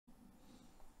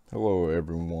Hello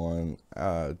everyone.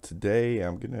 Today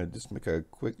I'm gonna just make a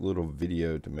quick little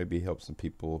video to maybe help some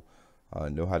people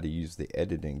know how to use the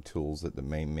editing tools at the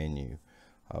main menu.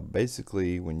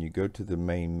 Basically, when you go to the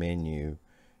main menu,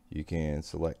 you can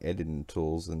select editing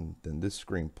tools and then this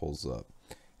screen pulls up.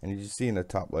 And as you see in the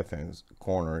top left hand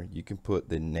corner, you can put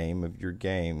the name of your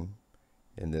game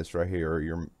in this right here, or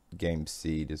your game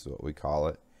seed is what we call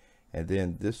it. And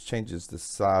then this changes the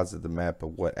size of the map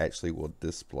of what actually will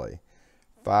display.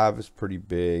 5 is pretty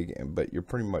big, but you're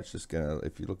pretty much just gonna,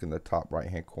 if you look in the top right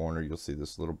hand corner, you'll see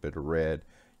this little bit of red.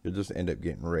 You'll just end up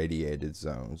getting radiated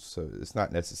zones, so it's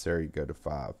not necessary to go to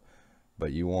 5,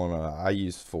 but you want to, I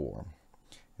use 4.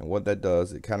 And what that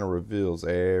does, it kind of reveals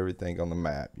everything on the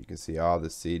map. You can see all the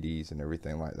cities and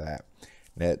everything like that.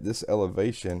 Now at this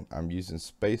elevation, I'm using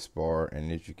spacebar,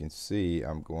 and as you can see,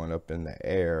 I'm going up in the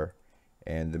air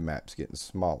and the map's getting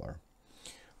smaller.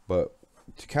 But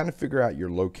to kind of figure out your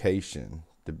location,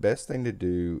 the best thing to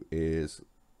do is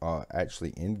actually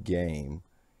in game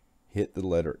hit the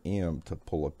letter M to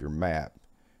pull up your map.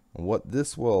 And what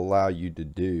this will allow you to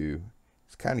do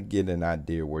is kind of get an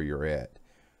idea where you're at.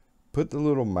 Put the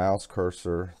little mouse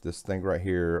cursor, this thing right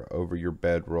here, over your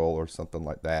bedroll or something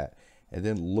like that, and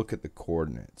then look at the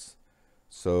coordinates.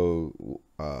 So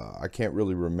I can't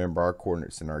really remember our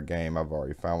coordinates in our game. I've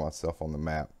already found myself on the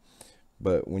map.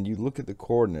 But when you look at the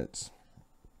coordinates,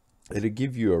 it'll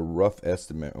give you a rough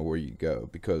estimate of where you go,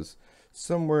 because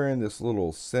somewhere in this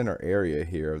little center area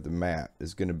here of the map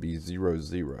is going to be 0,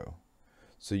 0.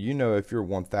 So you know if you're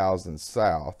 1000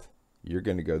 south, you're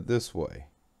going to go this way.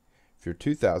 If you're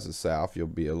 2000 south, you'll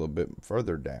be a little bit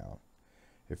further down.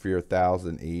 If you're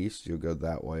 1000 east, you'll go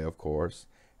that way, of course.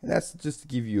 And that's just to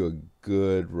give you a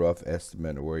good rough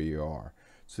estimate of where you are.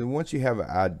 So once you have an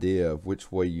idea of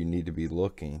which way you need to be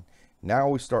looking, now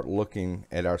we start looking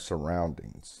at our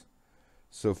surroundings.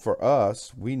 So for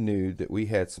us, we knew that we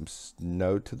had some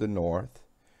snow to the north.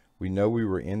 We know we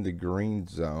were in the green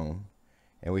zone,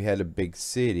 and we had a big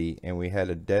city, and we had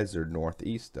a desert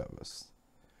northeast of us.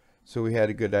 So we had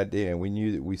a good idea, and we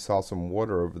knew that we saw some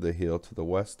water over the hill to the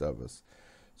west of us.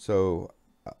 So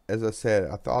as I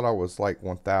said, I thought I was like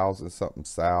 1000 something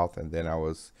south, and then I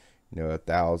was,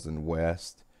 1000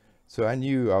 west. So I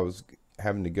knew I was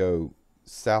having to go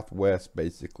southwest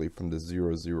basically from the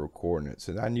 0, 0 coordinates,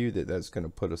 and I knew that that's going to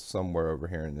put us somewhere over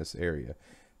here in this area.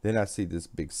 Then I see this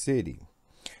big city.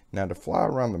 Now to fly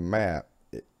around the map,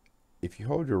 if you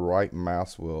hold your right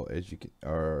mouse wheel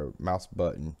or mouse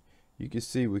button, you can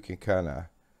see we can kind of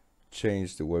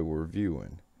change the way we're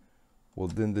viewing. Well,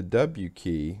 then the W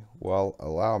key will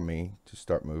allow me to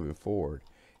start moving forward.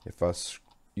 If I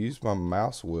use my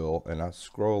mouse wheel and I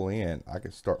scroll in, I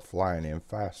can start flying in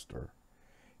faster.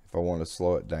 If I want to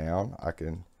slow it down, I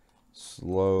can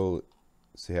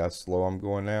see how slow I'm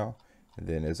going now? And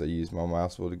then as I use my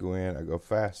mouse wheel to go in, I go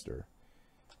faster.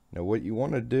 Now what you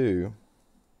want to do,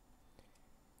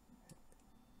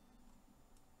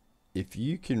 if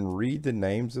you can read the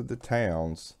names of the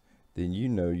towns, then you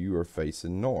know you are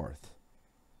facing north.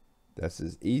 That's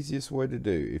the easiest way to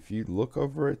do. If you look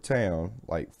over a town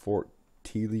like Fort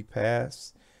Teely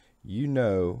Pass, you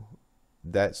know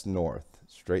that's north,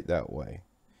 straight that way.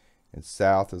 And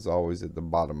south is always at the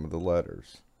bottom of the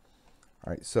letters.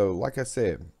 Alright, so like I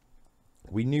said,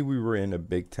 we knew we were in a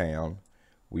big town.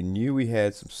 We knew we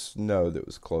had some snow that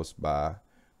was close by.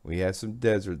 We had some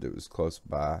desert that was close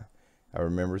by. I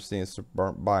remember seeing some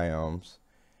burnt biomes,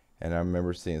 and I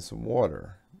remember seeing some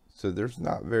water. So there's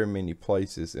not very many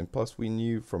places, and plus we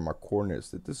knew from our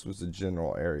coordinates that this was a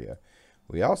general area.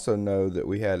 We also know that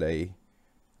we had a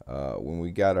when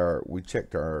we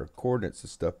checked our coordinates and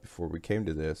stuff before we came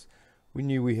to this, we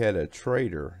knew we had a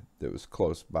trader that was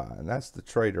close by, and that's the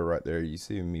trader right there. You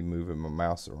see me moving my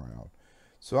mouse around.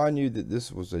 So I knew that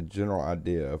this was a general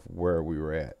idea of where we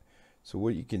were at. So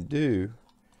what you can do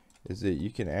is that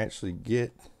you can actually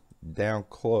get down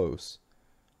close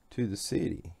to the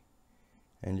city,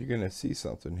 and you're going to see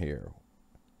something here.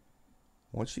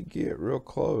 Once you get real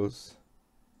close,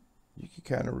 you can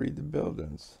kind of read the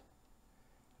buildings.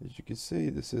 As you can see,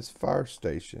 this is fire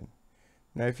station.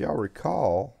 Now if y'all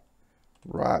recall,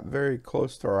 right very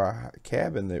close to our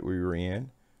cabin that we were in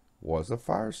was a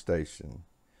fire station.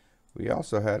 We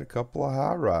also had a couple of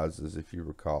high rises, if you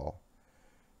recall.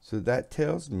 So that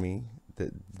tells me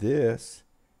that this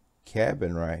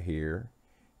cabin right here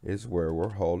is where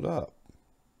we're holed up.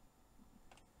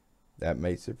 That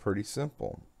makes it pretty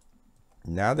simple.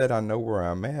 Now that I know where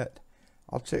I'm at,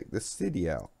 I'll check the city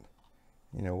out.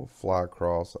 We'll fly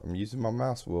across. I'm using my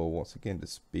mouse wheel once again to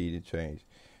speed and change.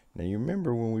 Now you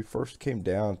remember when we first came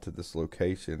down to this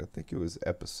location, I think it was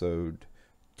episode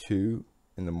 2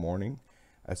 in the morning,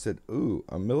 I said, ooh,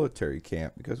 a military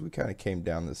camp, because we kind of came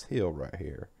down this hill right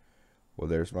here. Well,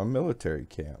 there's my military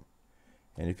camp.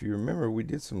 And if you remember, we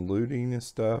did some looting and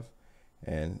stuff.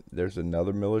 And there's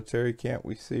another military camp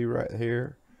we see right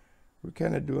here. We're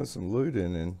kind of doing some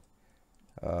looting, and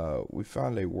we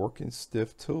found a working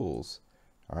stiff tools.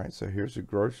 All right, so here's a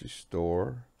grocery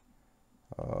store.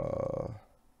 There's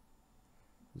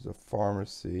a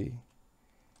pharmacy.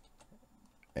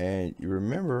 And you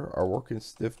remember our working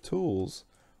stiff tools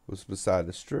was beside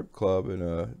a strip club and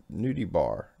a nudie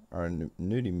bar, or a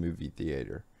nudie movie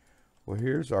theater. Well,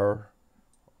 here's our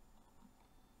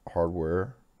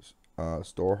hardware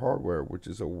store hardware, which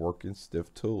is a working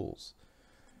stiff tools.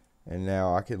 And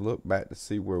now I can look back to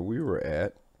see where we were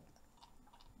at,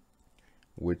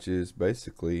 which is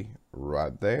basically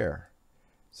right there.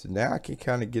 So now I can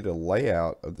kind of get a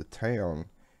layout of the town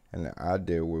and an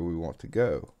idea where we want to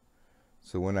go.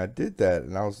 So when I did that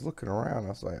and I was looking around, I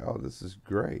was like, oh, this is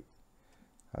great.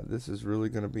 This is really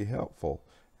going to be helpful.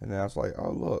 And then I was like,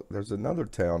 oh, look, there's another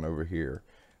town over here.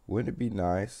 Wouldn't it be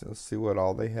nice? Let's see what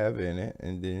all they have in it.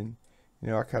 And then, you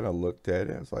know, I kind of looked at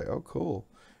it. I was like, oh, cool.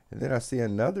 And then I see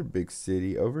another big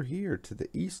city over here to the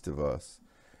east of us.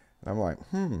 And I'm like,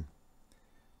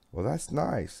 well, that's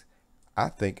nice. I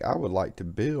think I would like to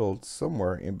build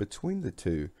somewhere in between the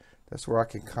two. That's where I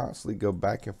can constantly go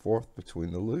back and forth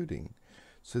between the looting.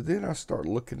 So then I start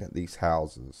looking at these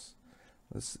houses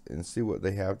and see what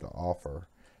they have to offer.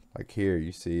 Like here,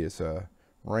 you see it's a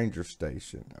ranger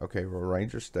station. Okay, well,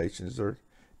 ranger stations are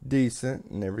decent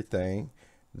and everything.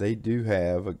 They do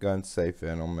have a gun safe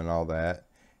in them and all that.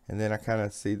 And then I kind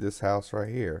of see this house right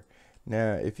here.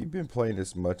 Now, if you've been playing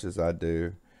as much as I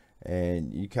do,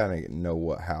 and you kind of know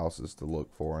what houses to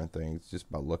look for and things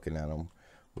just by looking at them,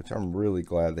 which I'm really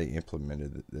glad they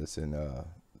implemented this in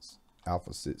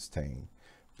Alpha 16.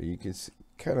 But you can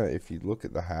kind of, if you look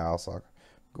at the house, I'm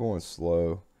going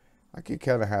slow, I can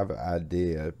kind of have an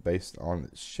idea based on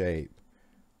its shape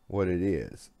what it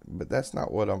is. But that's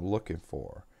not what I'm looking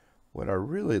for. What I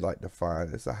really like to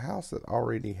find is a house that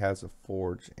already has a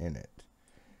forge in it.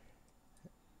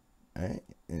 Right?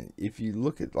 And if you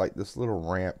look at like this little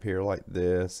ramp here like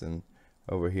this and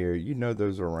over here, you know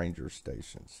those are ranger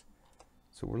stations.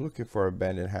 So we're looking for an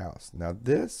abandoned house. Now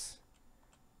this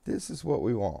is what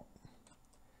we want.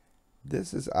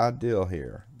 This is ideal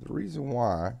here. The reason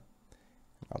why,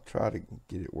 I'll try to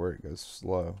get it where it goes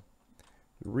slow.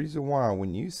 The reason why,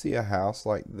 when you see a house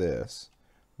like this,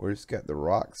 where it's got the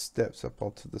rock steps up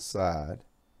onto the side,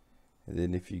 and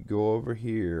then if you go over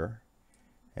here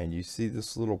and you see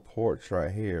this little porch right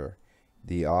here,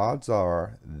 the odds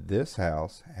are this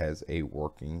house has a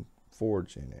working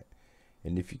forge in it.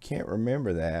 And if you can't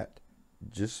remember that,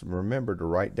 just remember to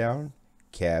write down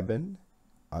cabin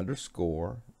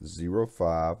 _05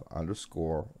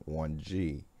 _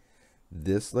 1G.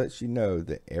 This lets you know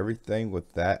that everything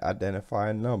with that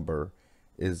identifying number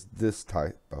is this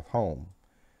type of home.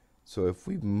 So if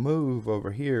we move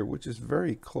over here, which is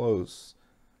very close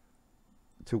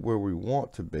to where we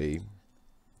want to be,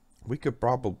 we could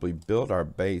probably build our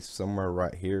base somewhere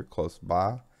right here close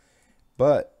by,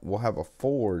 but we'll have a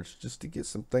forge just to get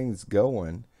some things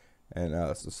going, and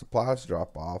some supplies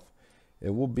drop off,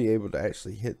 and we'll be able to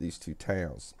actually hit these two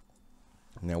towns.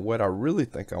 Now what I really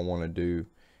think I want to do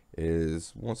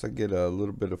is, once I get a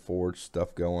little bit of forge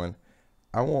stuff going,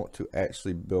 I want to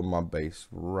actually build my base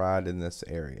right in this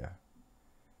area.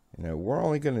 You know, we're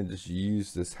only going to just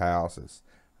use this house as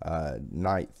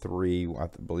night 3. I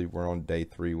believe we're on day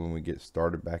 3 when we get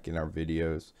started back in our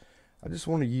videos. I just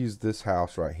want to use this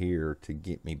house right here to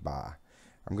get me by.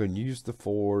 I'm going to use the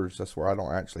forge. That's where I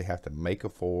don't actually have to make a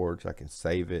forge. I can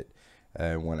save it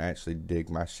when I actually dig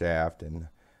my shaft, and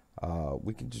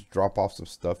we can just drop off some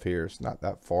stuff here. It's not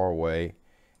that far away,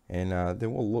 and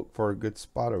then we'll look for a good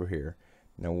spot over here.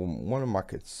 Now, one of my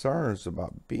concerns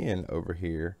about being over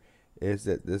here is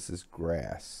that this is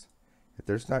grass. If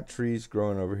there's not trees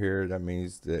growing over here, that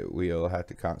means that we'll have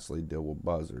to constantly deal with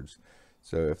buzzards.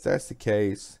 So if that's the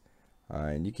case,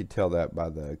 and you can tell that by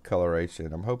the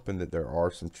coloration, I'm hoping that there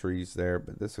are some trees there,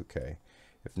 but that's okay.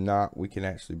 If not, we can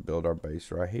actually build our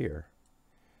base right here,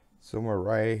 somewhere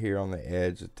right here on the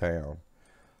edge of town.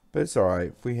 But it's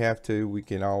alright. If we have to, we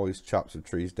can always chop some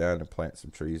trees down and plant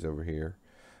some trees over here.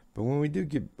 But when we do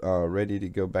get ready to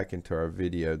go back into our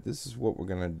video, this is what we're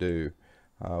going to do.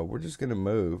 We're just going to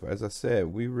move. As I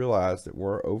said, we realized that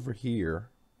we're over here.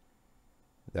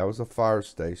 That was a fire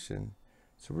station.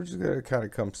 So we're just going to kind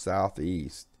of come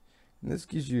southeast. And this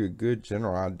gives you a good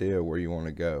general idea where you want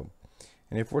to go.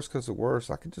 And if worse comes to worse,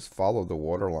 I can just follow the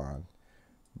water line.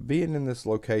 Being in this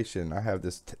location, I have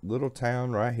this little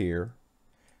town right here.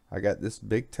 I got this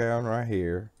big town right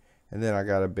here, and then I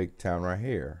got a big town right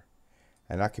here.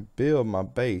 And I could build my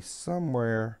base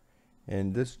somewhere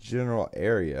in this general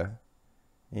area,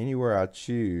 anywhere I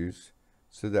choose,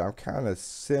 so that I'm kind of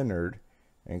centered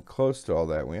and close to all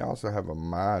that. We also have a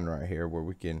mine right here where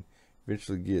we can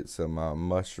eventually get some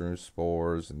mushroom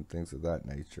spores and things of that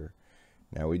nature.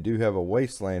 Now we do have a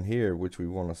wasteland here which we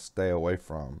want to stay away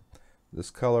from.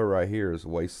 This color right here is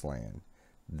wasteland.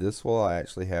 This will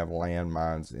actually have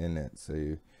landmines in it,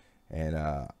 so,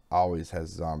 and always has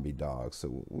zombie dogs,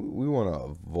 so we want to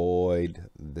avoid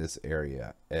this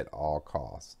area at all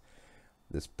costs.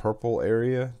 This purple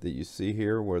area that you see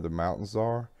here where the mountains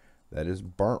are, that is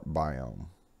burnt biome.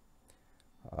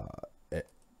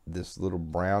 This little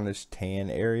brownish tan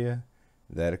area,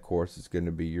 that of course is going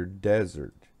to be your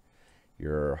desert.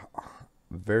 Your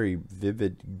very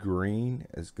vivid green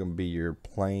is going to be your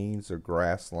plains or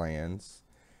grasslands.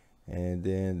 And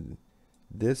then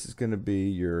this is going to be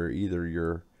your either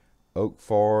your oak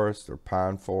forest or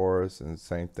pine forest, and the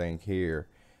same thing here.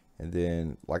 And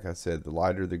then, like I said, the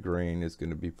lighter the green is going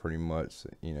to be pretty much,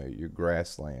 you know, your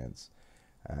grasslands.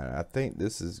 I think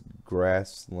this is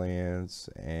grasslands,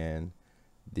 and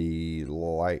the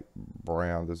light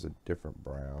brown, there's a different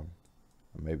brown.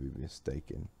 I may be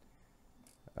mistaken.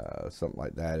 Something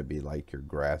like that, it'd be like your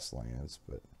grasslands.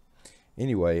 But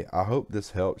anyway, I hope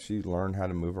this helps you learn how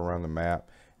to move around the map.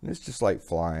 And it's just like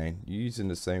flying. You're using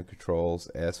the same controls.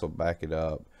 S will back it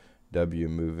up, W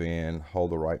move in,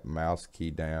 hold the right mouse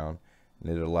key down,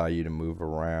 and it'll allow you to move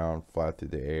around, fly through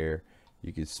the air.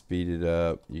 You can speed it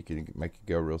up, you can make it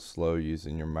go real slow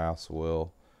using your mouse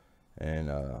wheel.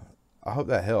 And I hope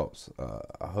that helps.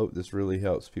 I hope this really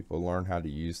helps people learn how to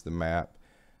use the map.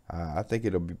 I think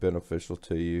it'll be beneficial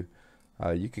to you.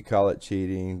 You could call it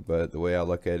cheating, but the way I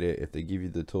look at it, if they give you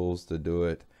the tools to do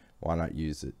it, why not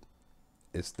use it?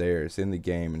 It's there, it's in the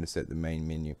game, and it's at the main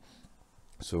menu.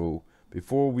 So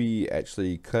before we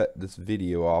actually cut this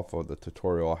video off of the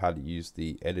tutorial how to use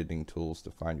the editing tools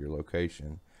to find your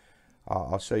location,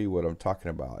 I'll show you what I'm talking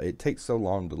about. It takes so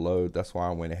long to load, that's why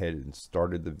I went ahead and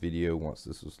started the video once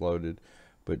this was loaded.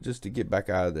 But just to get back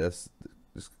out of this,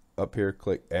 just up here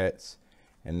click X,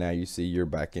 and now you see you're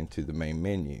back into the main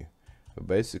menu. But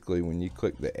basically when you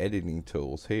click the editing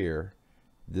tools here,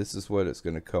 this is what it's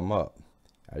going to come up.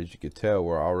 As you can tell,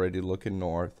 we're already looking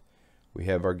north. We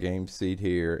have our game seed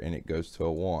here, and it goes to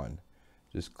a 1.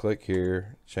 Just click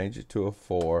here, change it to a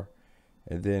 4,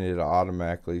 and then it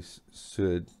automatically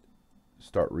should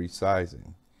start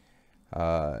resizing.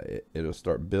 It'll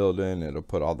start building, it'll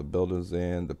put all the buildings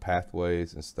in, the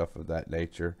pathways and stuff of that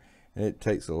nature, and it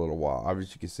takes a little while.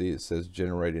 Obviously you can see it says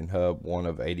generating hub 1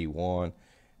 of 81,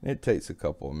 and it takes a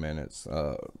couple of minutes.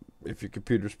 If your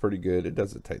computer's pretty good, it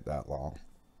doesn't take that long.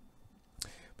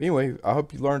 But anyway, I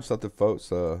hope you learned something,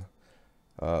 folks.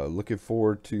 Looking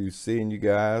forward to seeing you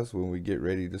guys when we get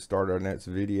ready to start our next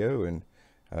video, and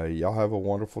y'all have a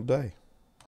wonderful day.